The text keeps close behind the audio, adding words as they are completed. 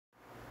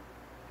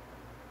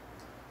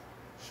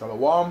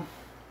Shalom,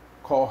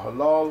 Kol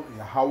Halal,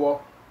 Yahweh,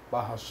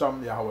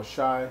 Bahasham, Yahweh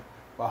Shai,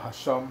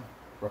 Bahasham,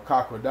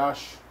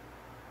 Rakakwadash.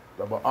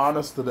 Double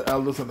honors to the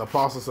elders and the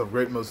apostles of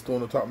Great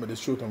Millstone who taught me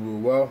this truth and rule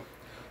well.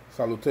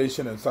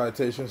 Salutation and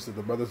salutations to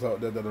the brothers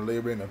out there that are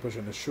laboring and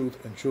pushing the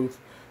truth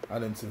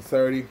and in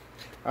sincerity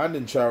and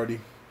in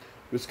charity,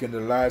 risking their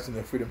lives and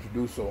their freedom to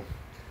do so.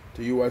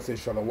 To you I say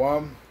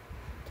Shalom,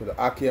 to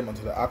the Akim and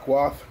to the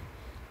Akwath,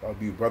 that will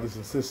be brothers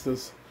and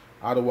sisters,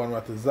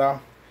 Adawan Ratazah,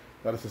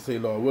 that is to say,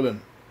 Lord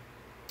willing.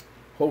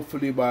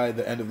 Hopefully by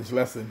the end of this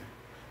lesson,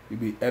 you'll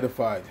be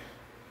edified.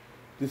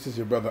 This is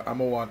your brother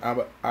Amawan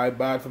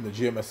Ibad from the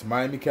GMS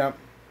Miami camp,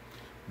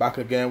 back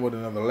again with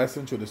another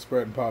lesson through the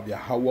spirit and power of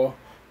Yahweh,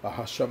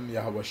 Bahasham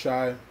Yahweh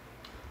Shai,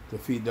 to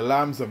feed the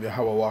lambs of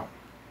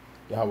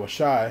Yahweh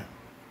Shai,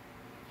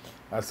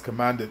 as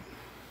commanded.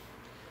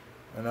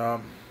 And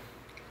I'm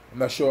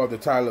not sure of the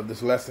title of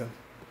this lesson,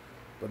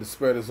 but the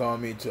spirit is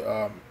on me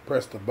to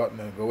press the button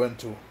and go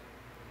into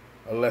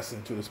a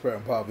lesson to the spirit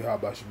and power of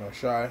Yahweh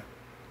Shai.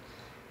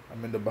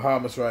 I'm in the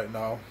Bahamas right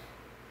now,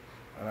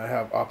 and I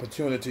have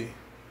opportunity,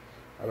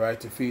 alright,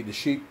 to feed the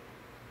sheep.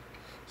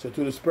 So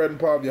to the spirit and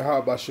power of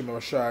Yahweh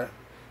Shai,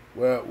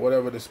 where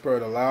whatever the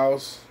spirit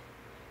allows,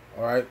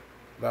 alright,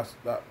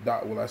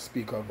 that will I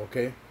speak of,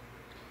 okay?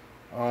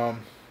 And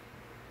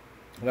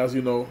as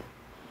you know,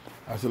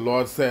 as the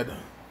Lord said,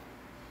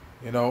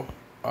 you know,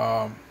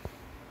 the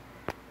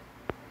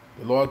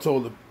Lord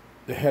told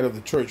the head of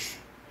the church,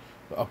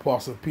 the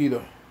Apostle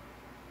Peter,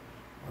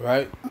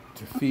 alright,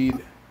 to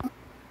feed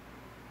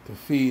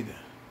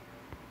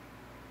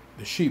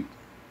the sheep.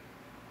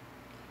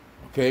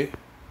 Okay?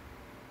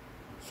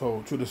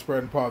 So through the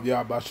spirit and power of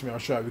Yahweh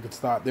Shai, we could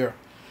start there.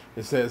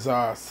 It says,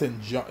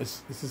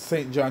 this is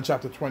St. John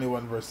chapter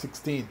 21, verse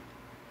 16.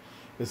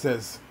 It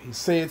says, he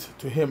said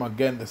to him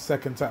again the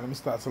second time. Let me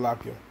start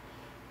Salakia.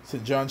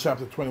 St. John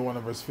chapter 21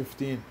 and verse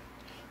 15.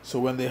 So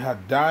when they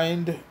had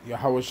dined,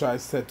 Yahweh Shai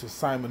said to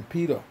Simon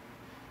Peter,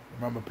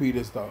 remember Peter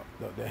is the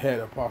head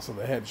apostle,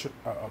 the head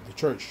of the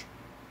church.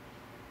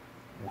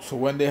 So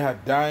when they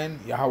had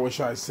dined, Yahweh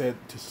Shai said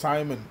to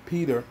Simon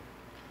Peter,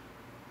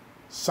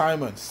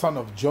 Simon, son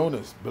of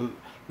Jonas,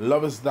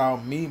 lovest thou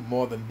me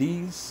more than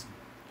these?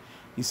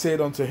 He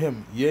said unto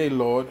him, Yea,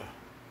 Lord,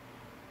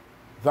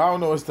 thou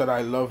knowest that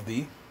I love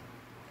thee.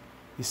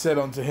 He said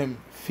unto him,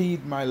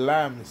 Feed my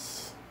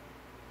lambs.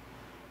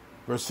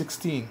 Verse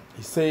 16,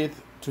 he said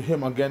to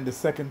him again the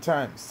second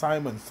time,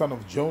 Simon, son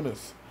of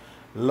Jonas,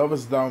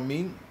 lovest thou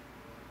me?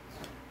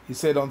 He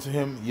said unto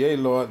him, Yea,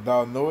 Lord,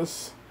 thou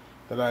knowest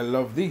that I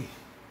love thee.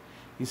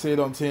 He said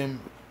unto him,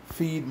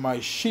 Feed my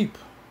sheep.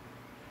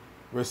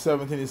 Verse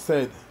 17,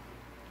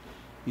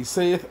 he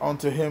saith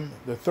unto him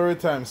the third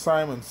time,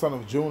 Simon, son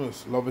of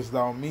Jonas, lovest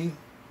thou me?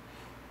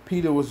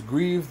 Peter was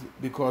grieved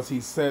because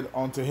he said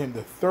unto him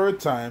the third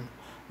time,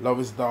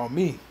 lovest thou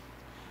me?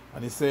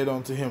 And he said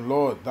unto him,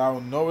 Lord, thou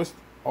knowest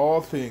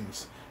all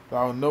things.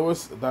 Thou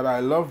knowest that I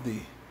love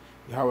thee.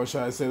 Yahweh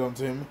Shai said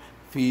unto him,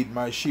 Feed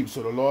my sheep.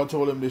 So the Lord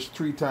told him this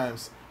 3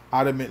 times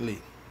adamantly.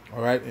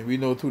 Alright, and we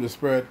know through the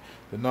Spirit,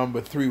 the number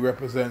 3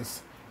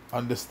 represents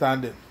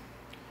understanding.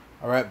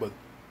 Alright, but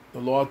the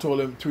Lord told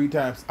him 3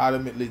 times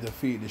adamantly to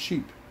feed the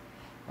sheep.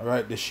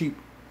 Alright, the sheep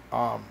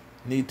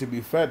need to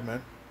be fed,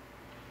 man.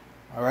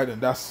 Alright,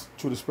 and that's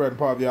through the Spirit and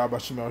power of Yahweh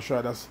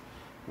Shai, that's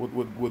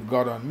what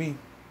God on me.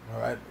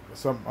 Alright,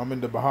 so I'm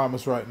in the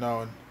Bahamas right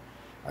now, and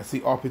I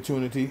see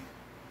opportunity,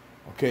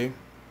 okay,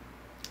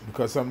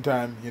 because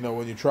sometimes, you know,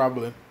 when you're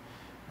traveling,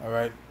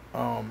 alright,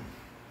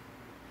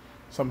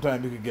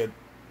 sometimes you can get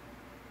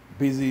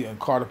busy and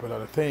caught up in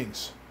other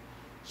things.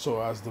 So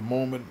as the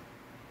moment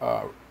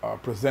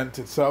presents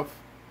itself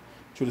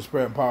through the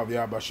spirit and power of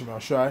Yahweh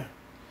Shai,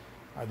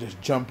 I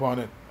just jump on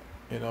it,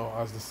 you know,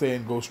 as the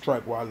saying goes,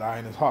 strike while the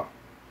iron is hot.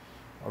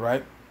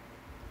 Alright,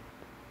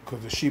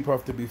 because the sheep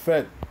have to be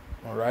fed.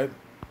 Alright,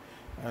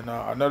 and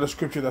another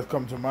scripture that's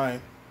come to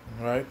mind,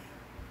 right,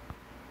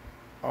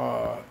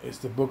 it's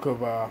the book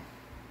of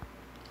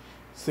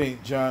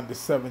St. John, the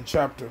 7th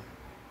chapter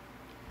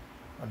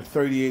and the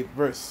 38th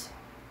verse.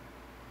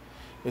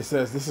 It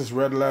says, this is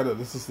red letter,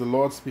 this is the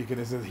Lord speaking.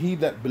 It says, He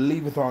that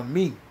believeth on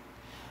me,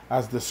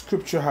 as the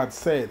scripture had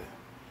said,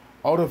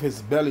 out of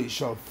his belly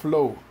shall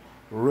flow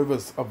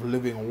rivers of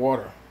living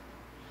water.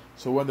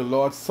 So when the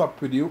Lord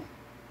sup with you,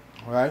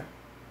 right,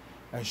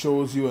 and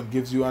shows you and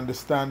gives you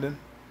understanding,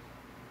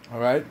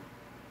 alright,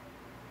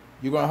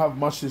 you're going to have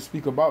much to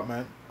speak about,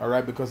 man,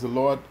 alright, because the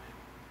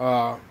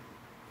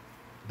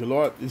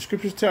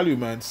scriptures tell you,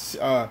 man,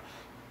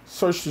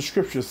 search the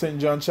scriptures. St.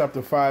 John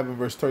chapter 5 and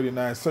verse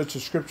 39. Search the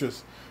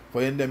scriptures,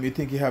 for in them you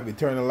think you have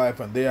eternal life,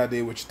 and they are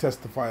they which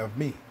testify of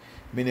me,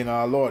 meaning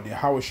our Lord,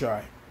 Yahweh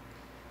Shai.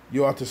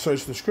 You ought to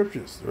search the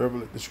scriptures.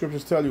 The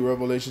scriptures tell you,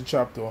 Revelation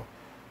chapter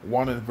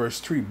 1 and verse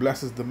 3,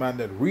 blessed is the man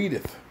that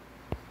readeth.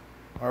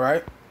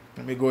 Alright?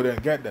 Let me go there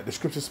and get that. The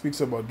scripture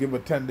speaks about give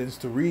attendance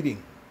to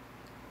reading.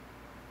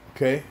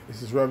 Okay?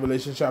 This is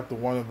Revelation chapter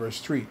 1 and verse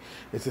 3.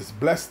 It says,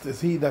 blessed is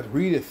he that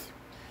readeth,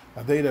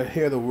 and they that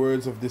hear the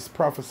words of this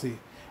prophecy,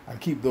 and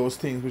keep those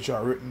things which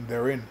are written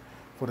therein,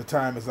 for the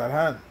time is at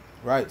hand.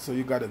 right? So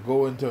you got to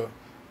go into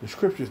the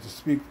scriptures to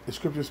speak. The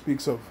scripture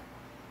speaks of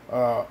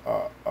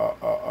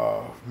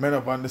men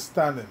of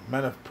understanding,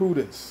 men of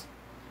prudence.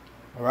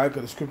 All right,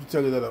 because the scripture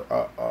tells you that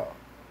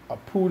a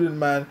prudent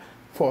man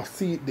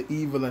foreseeth the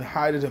evil and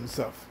hideth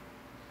himself.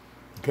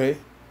 Okay,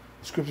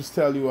 the scriptures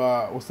tell you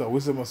what's the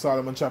Wisdom of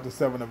Solomon chapter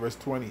 7 and verse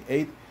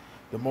 28.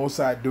 The Most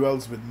High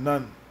dwells with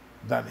none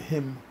than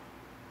him.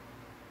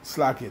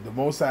 Slack it. The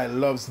Most High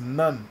loves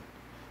none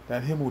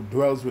than him who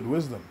dwells with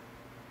wisdom.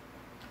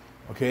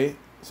 Okay,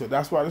 so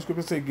that's why the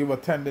scripture say give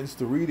attendance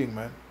to reading,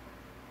 man.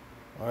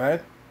 All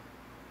right,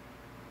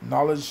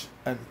 knowledge,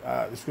 and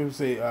the scripture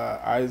say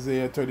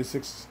Isaiah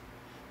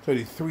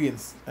 33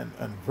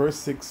 and verse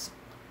 6,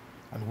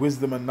 and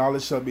wisdom and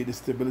knowledge shall be the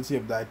stability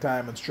of thy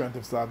time and strength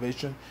of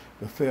salvation.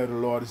 The fear of the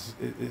Lord is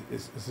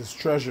his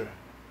treasure.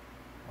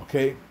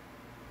 Okay,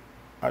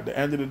 at the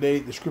end of the day,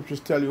 the scriptures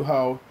tell you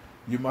how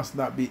you must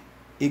not be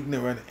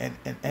ignorant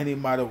in any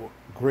matter,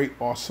 great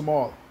or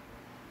small.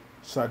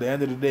 So at the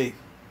end of the day,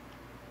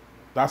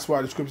 that's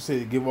why the scripture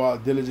says give all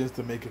diligence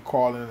to make a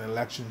call and an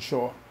election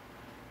sure.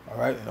 All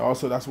right, and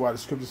also that's why the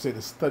scripture says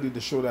to study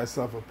to show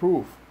thyself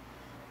approved.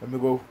 Let me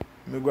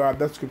grab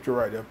that scripture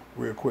right there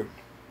real quick.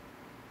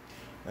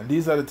 And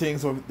these are the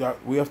things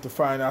that we have to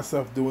find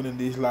ourselves doing in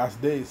these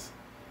last days.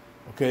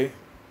 Okay,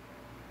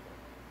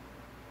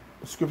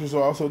 the scriptures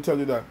will also tell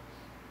you that,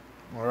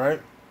 all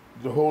right,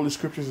 the Holy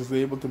Scriptures is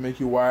able to make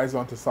you wise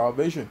unto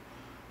salvation.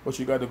 But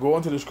you got to go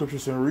into the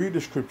scriptures and read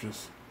the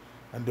scriptures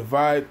and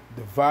divide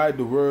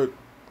the word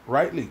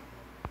rightly.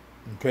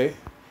 Okay,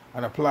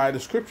 and apply the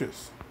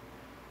scriptures.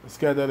 Let's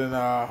get that in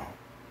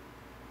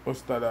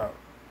what's that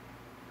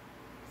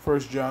 1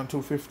 John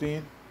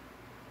 2:15.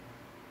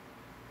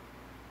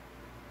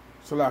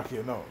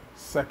 Salakia, no,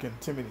 2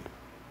 Timothy.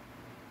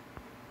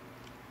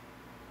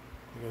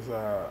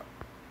 Because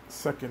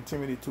 2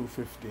 Timothy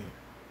 2:15.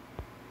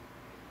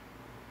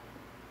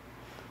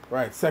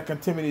 Right, 2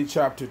 Timothy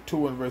chapter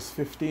 2 and verse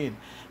 15.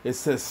 It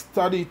says,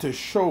 study to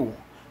show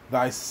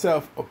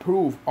thyself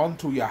approved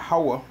unto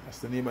Yahweh, that's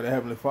the name of the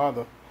Heavenly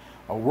Father,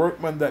 a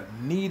workman that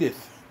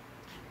needeth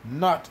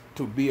not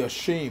to be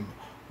ashamed,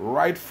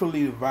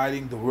 rightfully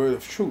dividing the word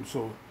of truth.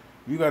 So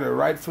you got to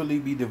rightfully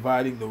be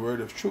dividing the word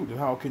of truth. And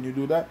how can you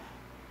do that?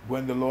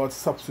 When the Lord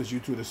substitutes you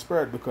to the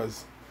Spirit.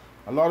 Because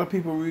a lot of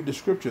people read the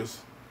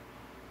scriptures,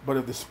 but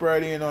if the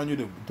Spirit ain't on you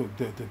to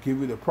give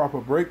you the proper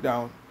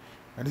breakdown,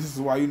 and this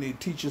is why you need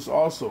teachers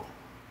also.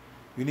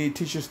 You need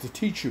teachers to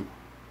teach you.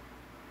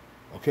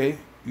 Okay?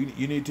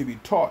 You need to be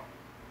taught.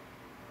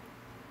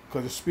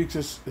 Because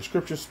the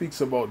scripture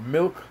speaks about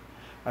milk,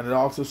 and it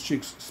also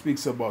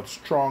speaks about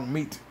strong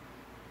meat.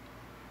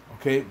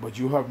 Okay? But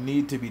you have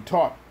need to be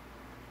taught,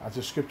 as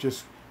the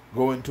scriptures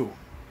go into.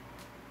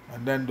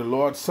 And then the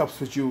Lord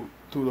substitutes you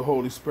through the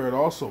Holy Spirit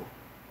also.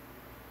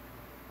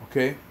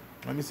 Okay?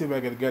 Let me see if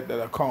I can get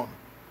that account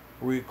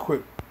real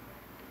quick.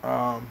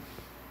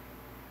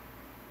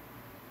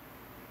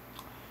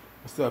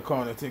 What's the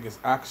account? I think it's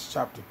Acts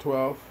chapter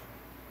 12.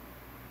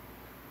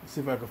 Let's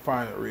see if I can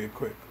find it real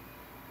quick.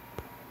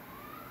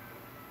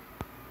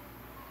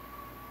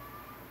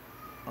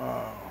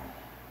 I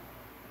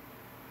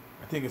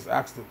think it's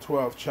Acts the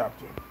 12th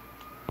chapter.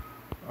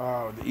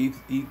 The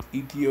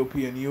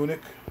Ethiopian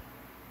eunuch.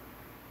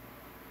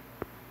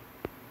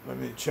 Let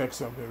me check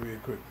something real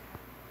quick.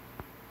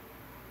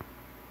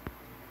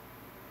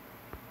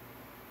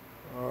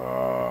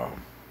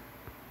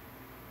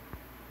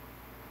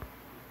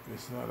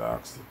 It's not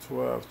Acts the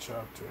 12th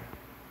chapter.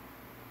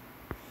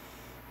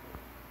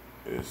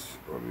 It's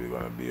probably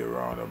going to be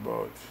around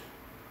about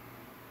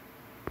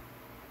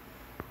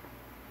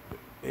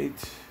the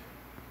 8th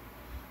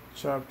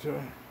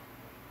chapter.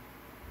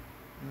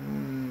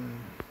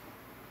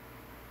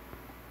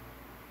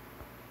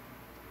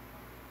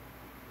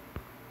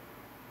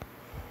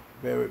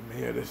 Bear with me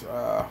here. This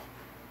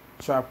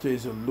chapter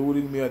is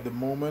eluding me at the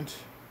moment,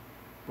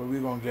 but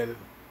we're going to get it.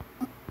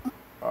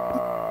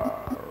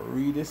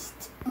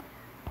 Readest.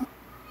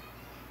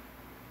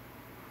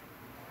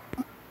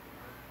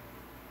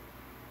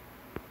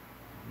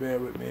 Bear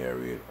with me, I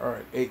read.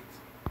 Alright, 8.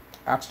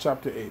 Acts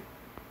chapter 8.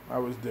 I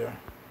was there.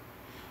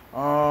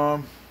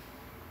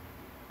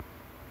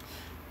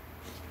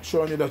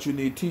 Showing you that you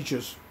need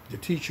teachers to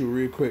teach you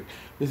real quick.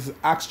 This is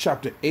Acts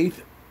chapter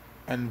 8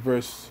 and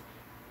verse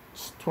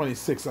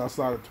 26. I'll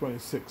start at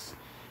 26.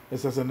 It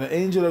says, and the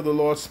angel of the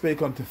Lord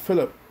spake unto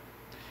Philip,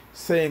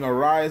 saying,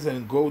 arise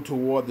and go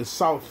toward the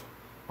south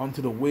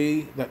unto the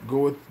way that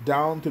goeth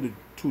down to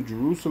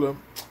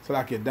Jerusalem, so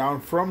like it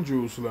down from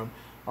Jerusalem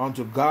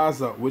unto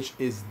Gaza, which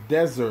is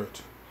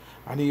desert.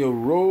 And he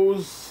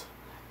arose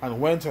and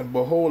went, and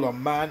behold, a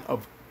man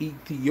of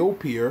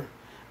Ethiopia,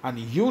 an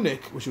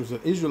eunuch, which was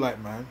an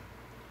Israelite man,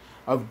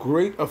 of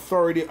great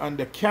authority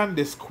under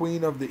Candace,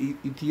 queen of the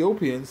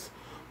Ethiopians,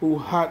 who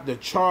had the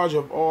charge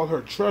of all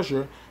her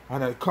treasure,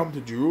 and had come to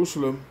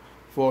Jerusalem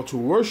for to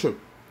worship,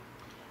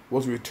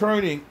 was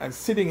returning and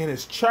sitting in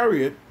his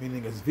chariot,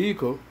 meaning his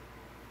vehicle,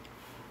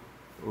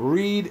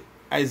 read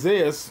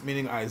Isaiah,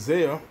 meaning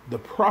Isaiah, the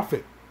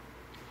prophet.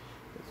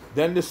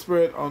 Then the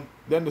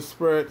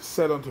Spirit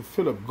said unto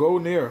Philip, Go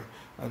near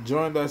and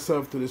join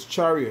thyself to this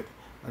chariot.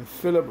 And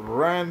Philip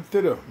ran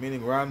thither,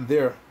 meaning ran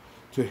there,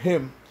 to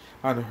him,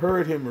 and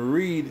heard him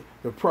read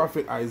the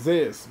prophet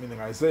Isaiah, meaning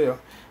Isaiah,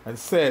 and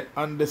said,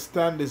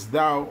 Understandest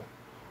thou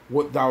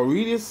what thou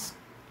readest?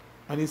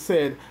 And he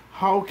said,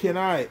 How can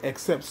I,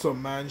 except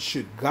some man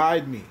should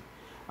guide me?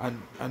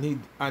 And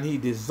he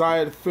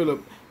desired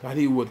Philip that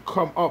he would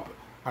come up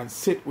and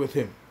sit with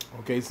him.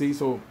 Okay, see,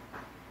 so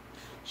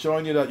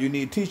showing you that you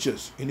need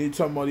teachers. You need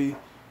somebody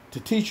to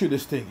teach you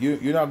this thing.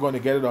 You're not going to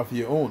get it off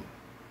your own.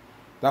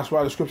 That's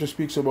why the scripture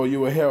speaks about you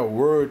will hear a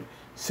word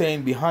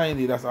saying behind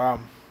it. That's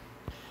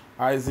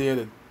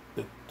Isaiah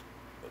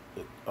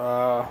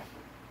let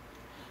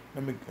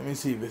me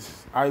see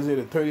this. Isaiah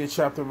the 30th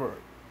chapter,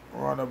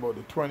 around about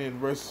the 20th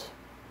verse.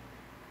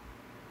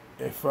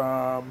 If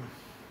let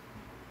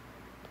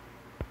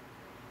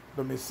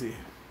me see.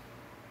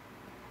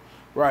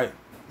 Right.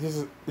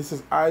 This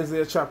is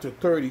Isaiah chapter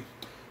 30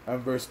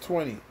 and verse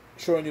 20,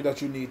 showing you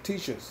that you need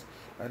teachers.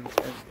 And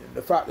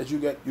the fact that you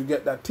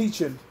get that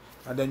teaching,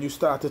 and then you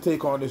start to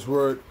take on this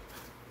word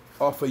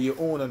off of your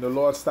own, and the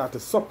Lord start to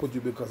sup with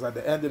you, because at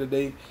the end of the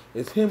day,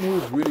 it's Him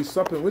who's really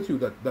supping with you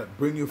that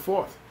bring you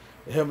forth.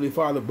 The Heavenly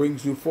Father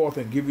brings you forth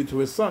and give you to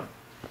His Son.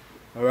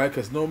 All right,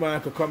 because no man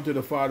can come to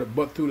the Father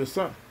but through the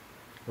Son.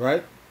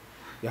 Right?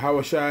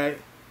 Yahweh Shai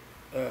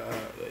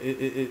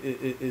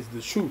is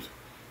the truth.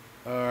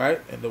 All right,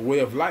 and the way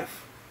of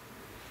life.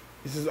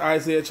 This is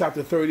Isaiah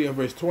chapter 30 and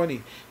verse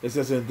 20. It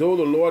says, And though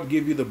the Lord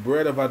give you the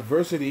bread of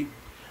adversity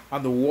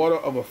and the water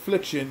of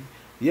affliction,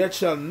 yet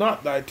shall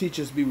not thy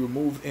teachers be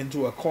removed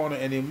into a corner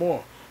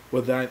anymore,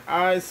 but thine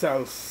eyes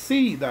shall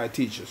see thy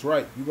teachers.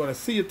 Right, you're going to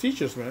see your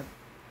teachers, man.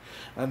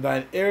 And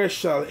thine ears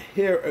shall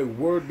hear a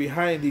word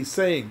behind thee,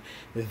 saying,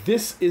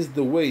 This is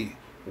the way,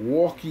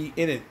 walk ye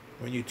in it,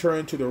 when you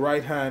turn to the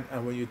right hand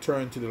and when you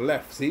turn to the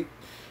left. See?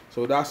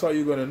 So that's how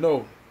you're going to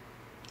know.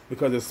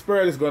 Because the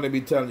Spirit is going to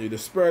be telling you, the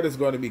Spirit is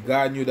going to be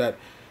guiding you that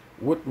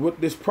what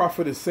this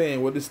prophet is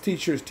saying, what this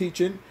teacher is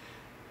teaching,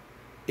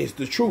 is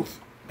the truth.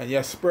 And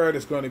your spirit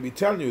is going to be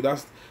telling you,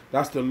 that's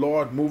the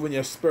Lord moving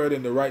your spirit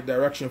in the right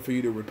direction for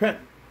you to repent.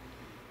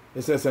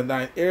 It says, And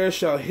thine ears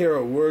shall hear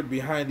a word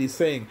behind thee,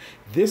 saying,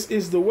 This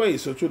is the way.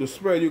 So through the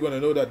Spirit, you're going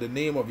to know that the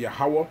name of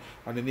Yahweh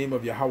and the name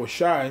of Yahweh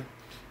Shai,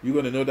 you're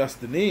going to know that's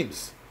the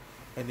names.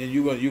 And then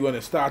you're going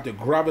to start to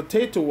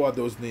gravitate toward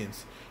those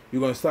names. You're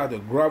going to start to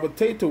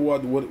gravitate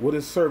toward what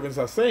His servants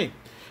are saying.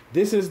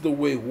 This is the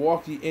way,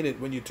 walk ye in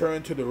it, when you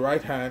turn to the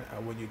right hand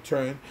and when you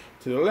turn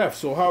to the left.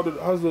 So how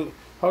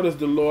does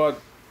the Lord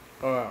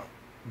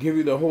give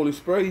you the Holy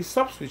Spirit? He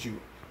sups with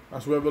you.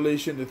 That's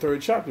Revelation, the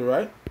 3rd chapter,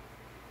 right?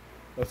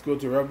 Let's go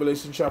to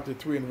Revelation chapter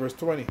 3 and verse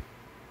 20. It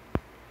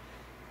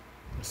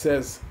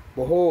says,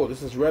 Behold,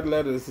 this is red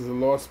letter, this is the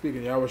Lord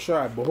speaking, Yahweh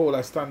Shai. Behold,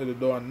 I stand at the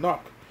door and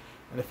knock.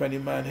 And if any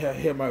man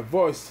hear my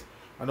voice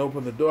and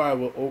open the door,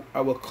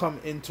 I will come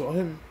into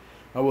him.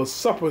 I will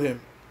sup with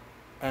him,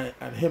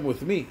 and him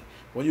with me.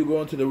 When you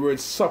go into the word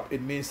sup,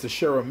 it means to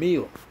share a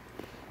meal.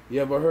 You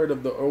ever heard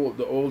of the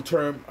old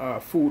term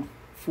food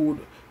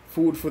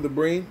for the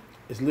brain?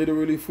 It's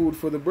literally food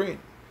for the brain.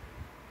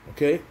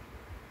 Okay?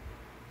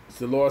 It's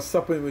the Lord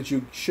supping with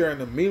you,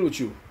 sharing a meal with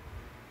you,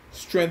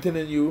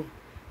 strengthening you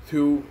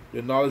through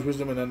the knowledge,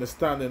 wisdom, and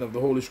understanding of the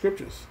Holy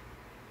Scriptures.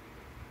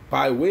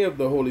 By way of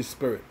the Holy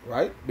Spirit,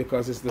 right?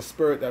 Because it's the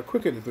Spirit that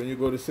quickeneth. When you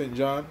go to St.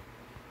 John,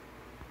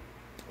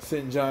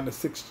 the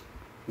sixth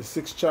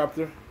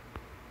chapter.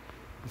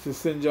 This is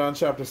St. John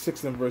chapter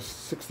 6 and verse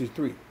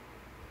 63.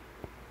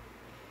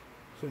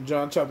 St.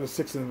 John chapter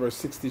 6 and verse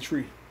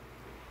 63.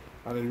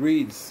 And it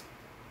reads,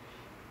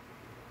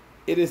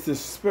 It is the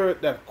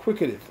Spirit that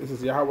quickeneth. This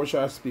is Yahweh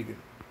Shai speaking.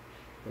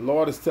 The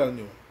Lord is telling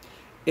you,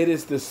 It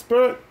is the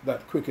Spirit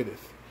that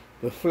quickeneth.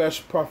 The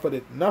flesh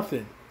profiteth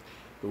nothing.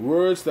 The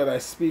words that I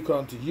speak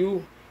unto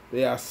you,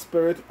 they are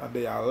spirit and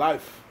they are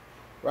life.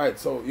 Right,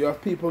 so you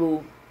have people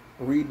who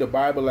read the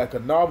Bible like a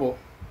novel,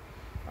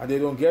 and they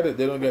don't get it.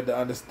 They don't get the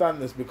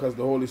understanding. It's because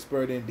the Holy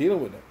Spirit ain't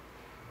dealing with them.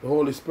 The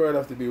Holy Spirit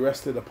have to be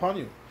rested upon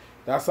you.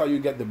 That's how you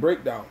get the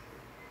breakdown.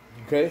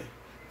 Okay?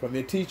 From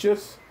your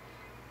teachers.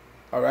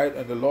 Alright,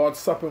 and the Lord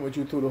supping with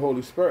you through the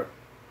Holy Spirit.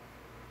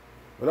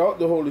 Without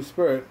the Holy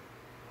Spirit,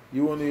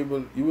 you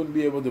wouldn't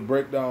be able to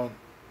break down,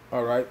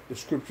 alright, the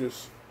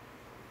scriptures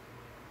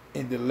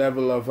in the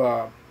level of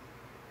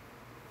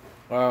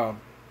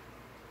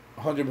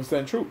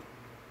 100% truth.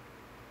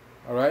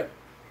 Alright?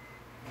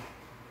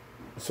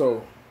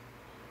 So,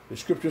 the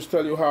scriptures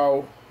tell you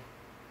how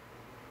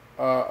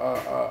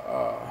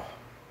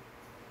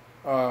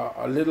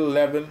a little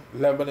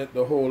leaveneth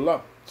the whole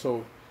lump.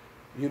 So,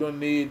 you don't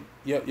need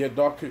your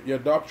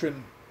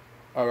doctrine,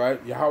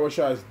 alright, Yahweh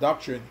Shai's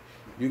doctrine,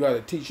 you got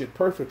to teach it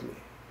perfectly.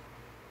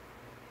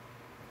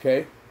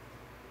 Okay?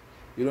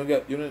 You don't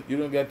get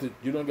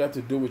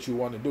to do what you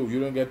want to do. You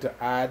don't get to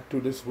add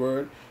to this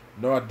word,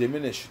 nor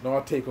diminish,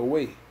 nor take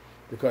away,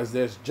 because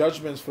there's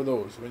judgments for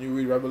those. When you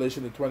read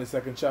Revelation, the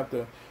 22nd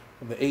chapter,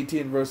 From the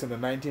 18th verse and the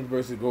 19th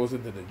verse, it goes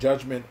into the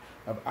judgment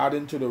of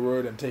adding to the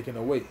word and taking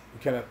away. You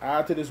cannot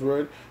add to this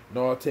word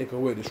nor take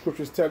away. The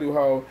scriptures tell you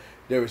how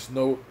there is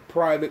no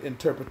private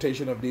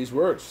interpretation of these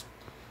words.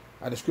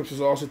 And the scriptures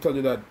also tell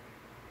you that,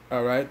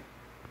 all right,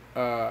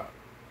 the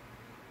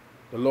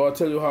Lord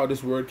tell you how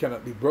this word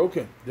cannot be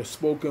broken. The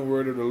spoken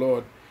word of the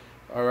Lord,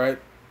 all right,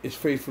 is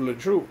faithful and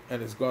true,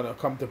 and it's going to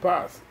come to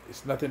pass.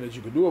 It's nothing that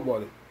you can do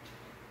about it.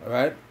 All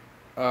right.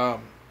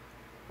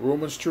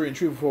 Romans 3 and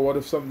 3, for what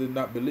if some did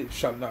not believe,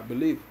 shall not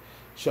believe?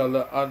 Shall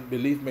the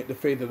unbelief make the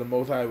faith of the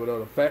Most High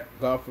without effect?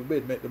 God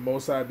forbid, make the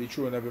Most High be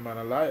true and every man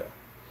a liar.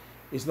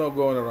 It's no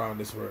going around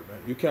this word, man.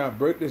 You can't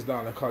break this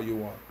down like how you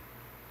want,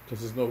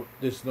 because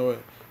there's no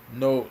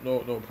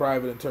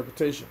private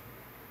interpretation.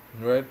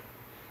 All right?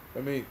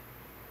 Let me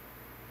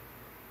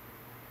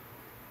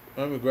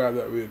grab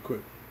that real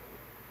quick.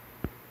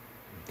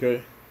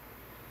 Okay.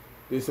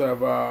 This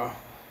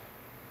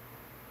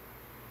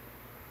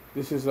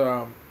is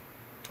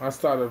I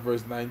start at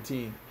verse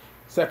 19.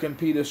 2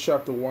 Peter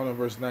chapter 1 and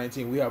verse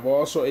 19. We have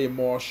also a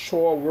more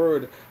sure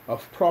word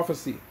of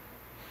prophecy,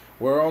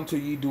 whereunto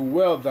ye do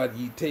well that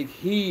ye take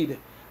heed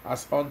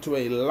as unto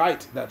a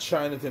light that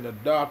shineth in a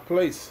dark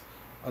place,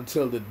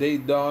 until the day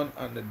dawn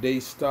and the day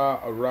star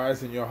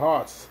arise in your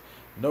hearts,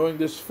 knowing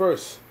this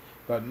first,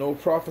 that no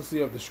prophecy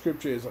of the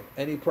scripture is of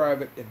any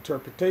private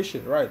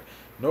interpretation. Right?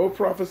 No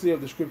prophecy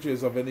of the scripture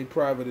is of any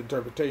private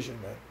interpretation,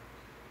 man.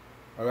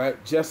 All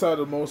right, just how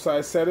the Most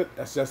High said it,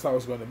 that's just how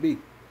it's going to be.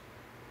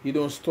 He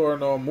don't store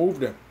nor move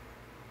them.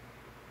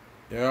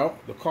 You know,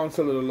 the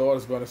counsel of the Lord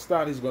is going to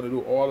stand. He's going to do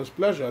all his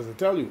pleasure, as I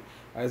tell you.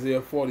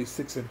 Isaiah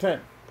 46 and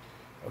 10.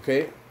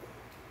 Okay.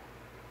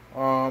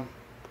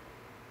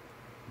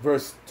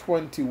 Verse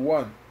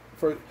 21.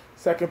 2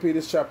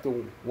 Peter chapter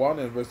 1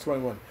 and verse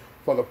 21.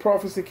 For the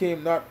prophecy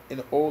came not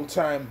in old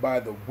time by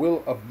the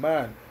will of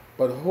man,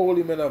 but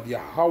holy men of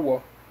Yahweh.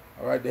 All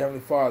right, the Heavenly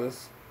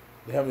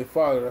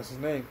Father, that's his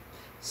name,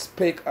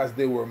 spake as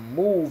they were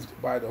moved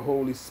by the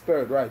Holy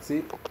Spirit. Right,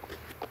 see?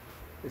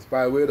 It's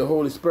by way of the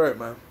Holy Spirit,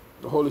 man.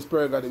 The Holy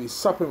Spirit got to be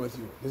supping with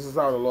you. This is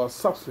how the Lord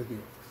sups with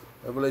you.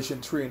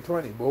 Revelation 3 and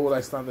 20. Behold, I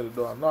stand at the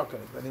door, I'm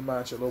knocking. If any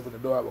man shall open the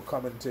door, I will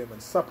come into him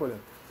and sup with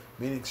him.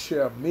 Meaning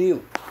share a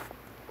meal.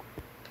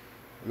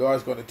 The Lord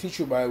is going to teach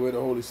you by way of the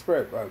Holy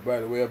Spirit, by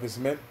the way of his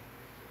men,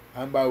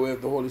 and by way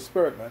of the Holy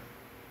Spirit, man.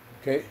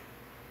 Okay?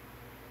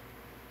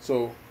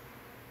 So,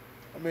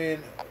 I mean,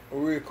 a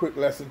real quick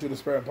lesson to the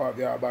spirit and power of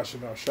Yahweh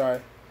Shem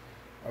Shai.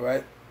 All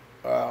right.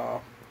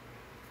 The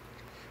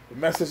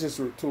message is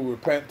to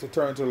repent, to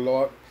turn to the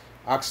Lord.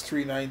 Acts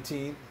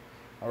 3:19.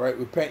 All right.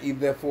 Repent ye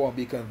therefore and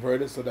be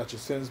converted, so that your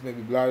sins may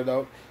be blotted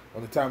out,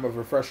 when the time of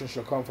refreshing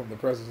shall come from the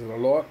presence of the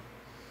Lord.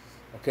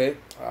 Okay.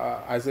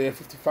 Isaiah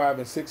 55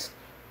 and 6.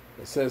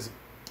 It says,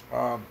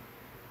 what's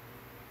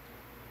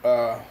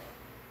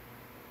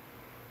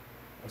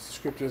the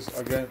scriptures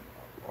again?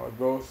 Or it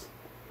goes.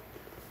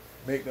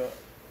 Make the,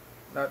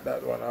 not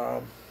that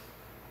one.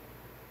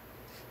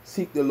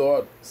 Seek ye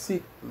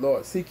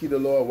the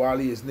Lord while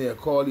he is near.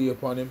 Call ye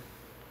upon him.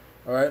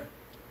 All right.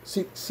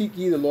 Seek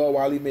ye the Lord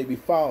while he may be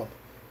found.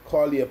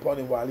 Call ye upon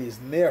him while he is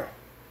near.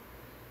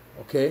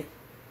 Okay.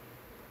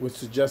 Which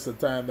suggests a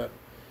time that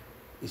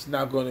it's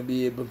not going to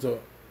be able to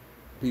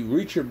be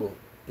reachable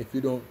if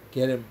you don't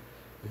get him,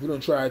 if you don't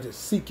try to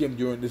seek him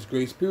during this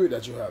grace period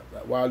that you have,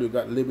 while you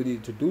got liberty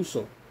to do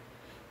so,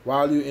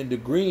 while you're in the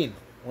green.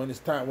 When it's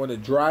time, when the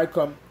dry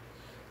come,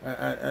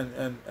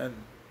 and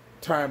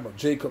time of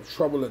Jacob's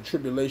trouble and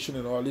tribulation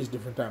and all these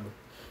different type of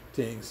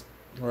things.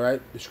 All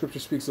right, the scripture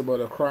speaks about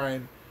a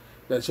crying,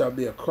 that shall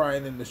be a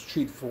crying in the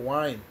street for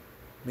wine,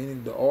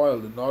 meaning the oil,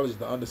 the knowledge,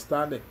 the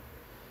understanding.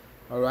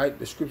 All right,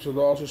 the scripture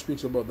also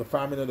speaks about the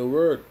famine of the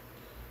word.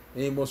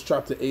 Amos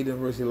chapter 8 and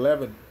verse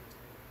 11.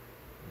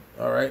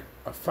 All right,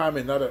 a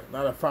famine, not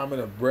a famine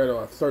of bread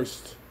or a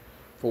thirst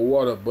for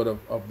water, but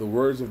of the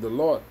words of the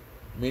Lord,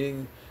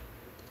 meaning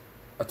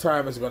a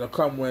time is going to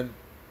come when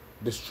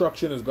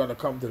destruction is going to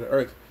come to the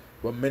earth,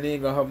 but many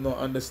ain't going to have no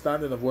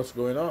understanding of what's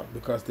going on,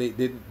 because they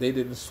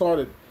didn't sort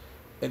it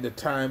in the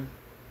time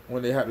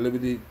when they had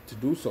liberty to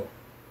do so.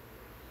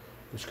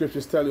 The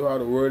scriptures tell you how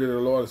the word of the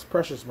Lord is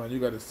precious, man. You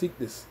got to seek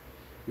this.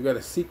 You got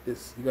to seek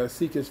this. You got to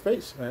seek his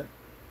face, man.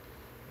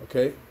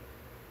 Okay.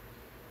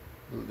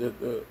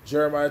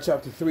 Jeremiah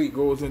chapter 3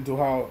 goes into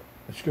how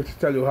the scriptures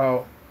tell you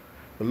how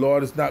the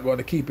Lord is not going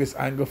to keep his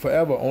anger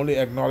forever. Only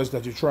acknowledge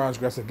that you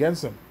transgress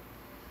against him.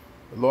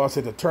 The Lord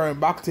said to turn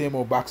back to him,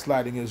 O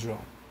backsliding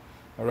Israel.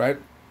 All right.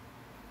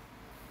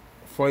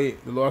 The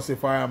Lord said,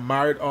 for I am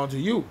married unto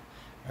you,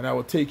 and I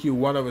will take you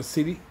one of a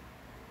city.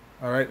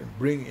 All right. And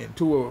bring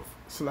into a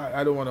slide.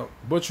 I don't want to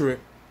butcher it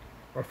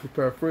or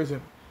paraphrase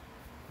it.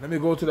 Let me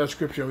go to that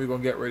scripture and we're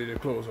going to get ready to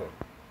close out.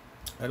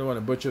 I don't want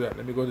to butcher that.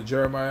 Let me go to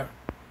Jeremiah.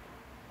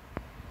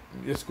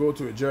 Let's go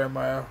to it.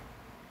 Jeremiah,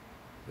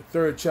 the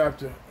 3rd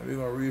chapter, and we're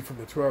going to read from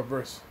the 12th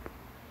verse.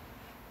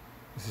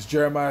 This is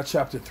Jeremiah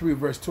chapter 3,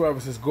 verse 12.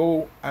 It says,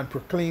 go and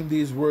proclaim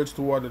these words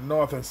toward the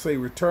north, and say,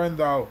 return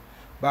thou,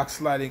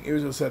 backsliding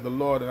Israel, said the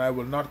Lord, and I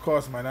will not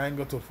cause mine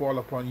anger to fall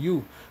upon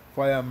you,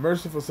 For I am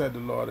merciful, said the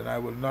Lord, and I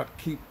will not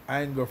keep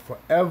anger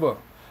forever.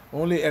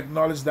 Only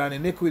acknowledge thine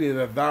iniquity,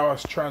 that thou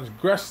hast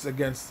transgressed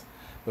against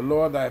the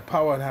Lord thy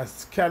power, and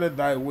hast scattered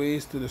thy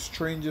ways to the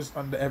strangers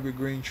under every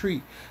green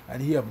tree.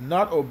 And ye have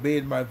not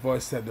obeyed my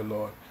voice, said the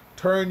Lord.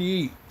 Turn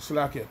ye,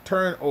 Slakia,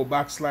 turn, O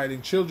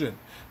backsliding children,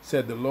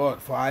 said the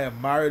Lord, for I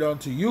am married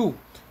unto you,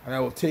 and I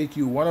will take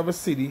you one of a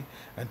city,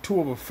 and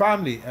two of a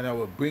family, and I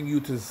will bring you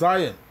to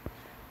Zion.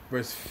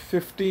 Verse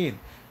 15.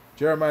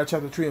 Jeremiah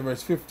chapter 3 and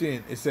verse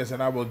 15, it says,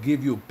 and I will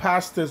give you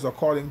pastors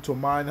according to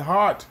mine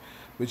heart,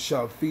 which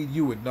shall feed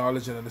you with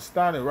knowledge and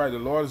understanding. Right, the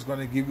Lord is going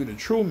to give you the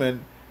true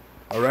men,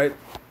 all right,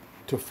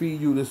 to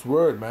feed you this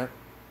word, man.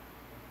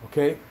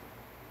 Okay?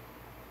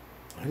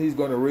 And he's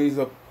going to raise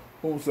up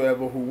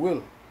whomsoever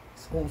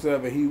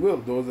he will,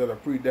 those that are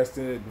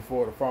predestinated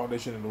before the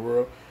foundation of the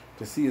world,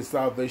 to see his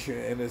salvation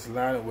in his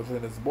land and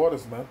within its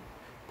borders, man.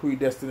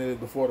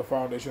 Predestinated before the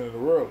foundation of the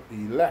world, the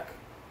elect,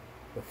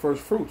 the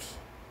first fruits.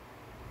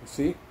 You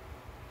see?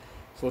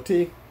 So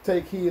take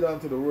heed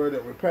unto the word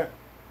and repent.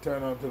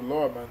 Turn unto the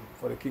Lord, man,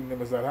 for the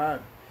kingdom is at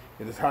hand.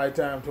 It is high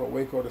time to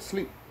awake or to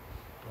sleep.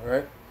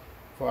 Alright?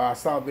 For our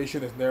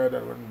salvation is nearer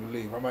than when we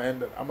believe. I'm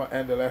gonna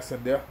end the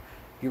lesson there.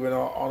 Giving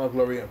all honor,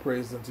 glory, and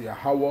praise unto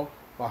Yahweh,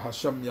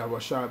 Bahashem Yahweh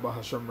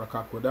Bahashem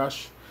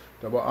Rakakwadash.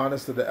 Double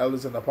honors to the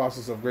elders and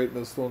apostles of Great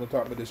Millstone who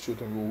taught me this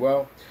truth and rule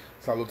well.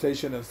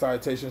 Salutation and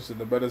salutations to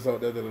the brothers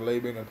out there that are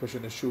laboring and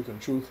pushing this truth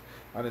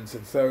and in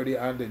sincerity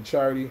and in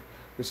charity,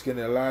 risking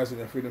their lives and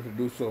their freedom to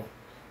do so.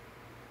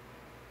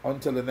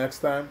 Until the next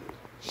time,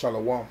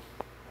 Shalom.